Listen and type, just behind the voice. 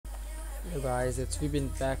Hey guys, we've been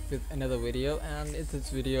back with another video, and in this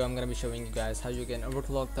video I'm gonna be showing you guys how you can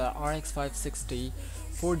overclock the RX 560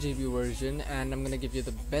 4GB version, and I'm gonna give you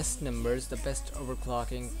the best numbers, the best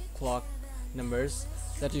overclocking clock numbers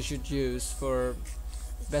that you should use for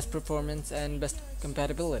best performance and best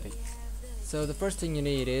compatibility. So the first thing you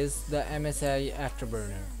need is the MSI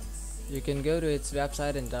afterburner. You can go to its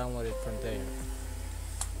website and download it from there.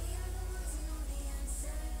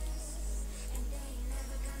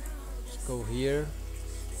 Go here,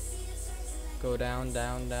 go down,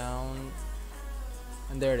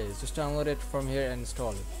 and there it is. Just download it from here and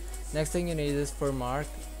install it. Next thing you need is for mark.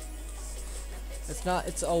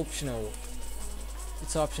 It's optional.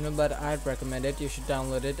 It's optional, but I'd recommend it. You should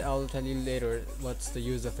download it. I'll tell you later what's the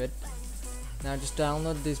use of it. Now just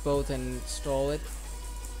download these both and install it.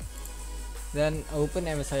 Then open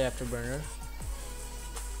MSI Afterburner.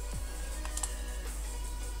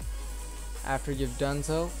 After you've done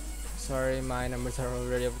so, sorry, my numbers are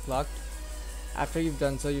already overclocked. After you've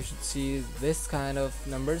done so, you should see this kind of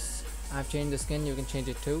numbers. I've changed the skin, you can change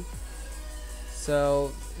it too.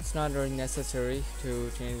 So it's not really necessary to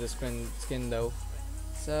change the skin though.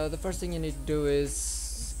 So the first thing you need to do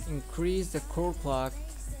is increase the core clock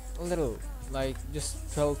a little, like just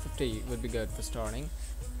 1250 would be good for starting.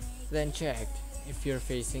 Then check if you're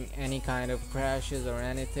facing any kind of crashes or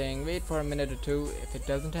anything. Wait for a minute or two. If it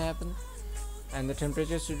doesn't happen, and the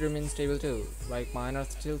temperature should remain stable too, like mine are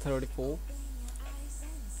still 34,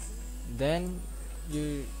 then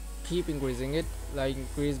you keep increasing it, like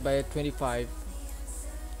increase by 25.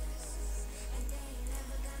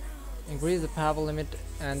 Increase the power limit,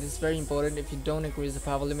 and this is very important. If you don't increase the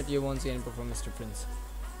power limit, you won't see any performance difference.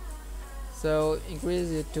 So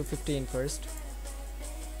increase it to 15 first,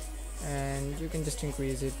 and you can just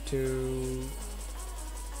increase it to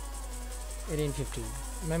 1850.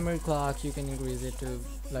 Memory clock, you can increase it to,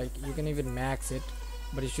 like, you can even max it,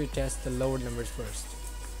 but you should test the lower numbers first.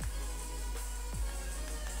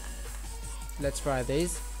 Let's try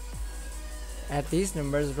these. At these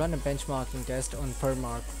numbers, run a benchmarking test on per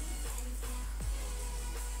mark.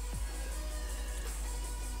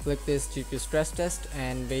 Click this GPU stress test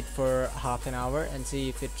and wait for half an hour and see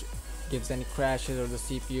if it gives any crashes or the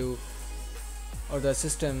CPU or the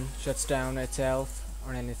system shuts down itself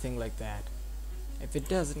or anything like that. If it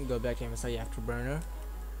doesn't, go back to MSI Afterburner,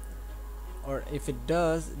 or if it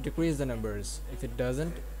does, decrease the numbers. If it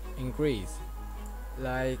doesn't, increase.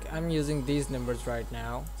 Like I'm using these numbers right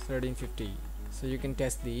now, 1350, so you can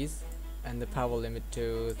test these, and the power limit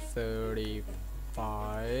to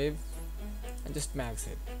 35, and just max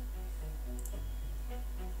it.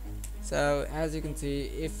 So as you can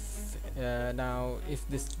see, if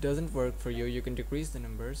this doesn't work for you, you can decrease the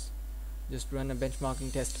numbers. Just run a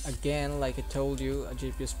benchmarking test again, like I told you, a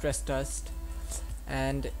GPU stress test,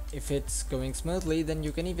 and if it's going smoothly, then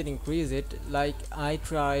you can even increase it. Like I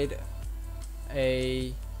tried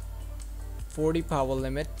a 40 power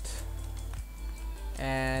limit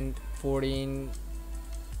and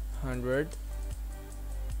 1400,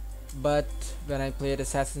 but when I played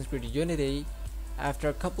Assassin's Creed Unity, after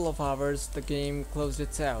a couple of hours the game closed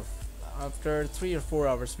itself. After 3 or 4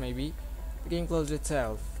 hours maybe, the game closed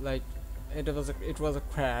itself. Like it was a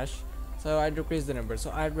crash, so I decreased the number.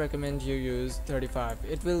 So I'd recommend you use 35.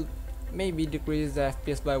 It will maybe decrease the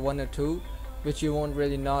FPS by 1 or 2, which you won't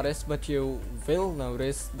really notice, but you will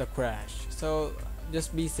notice the crash. So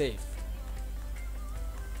just be safe.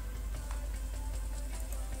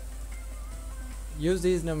 Use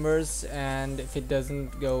these numbers, and if it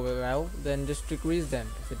doesn't go well, then just decrease them.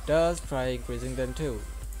 If it does, try increasing them too.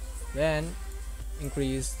 Then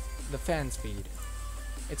increase the fan speed.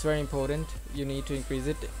 It's very important, you need to increase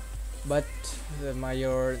it, but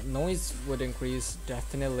your noise would increase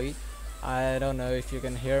definitely. I don't know if you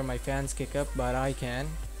can hear my fans kick up, but I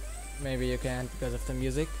can. Maybe you can't because of the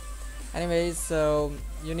music. Anyways, so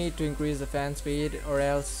you need to increase the fan speed, or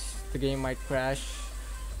else the game might crash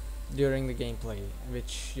during the gameplay,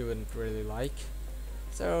 which you wouldn't really like.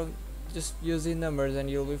 So just use these numbers and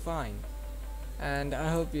you'll be fine. And I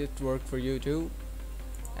hope it worked for you too.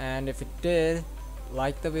 And if it did,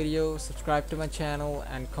 like the video, subscribe to my channel,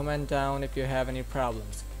 and comment down if you have any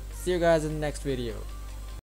problems. See you guys in the next video.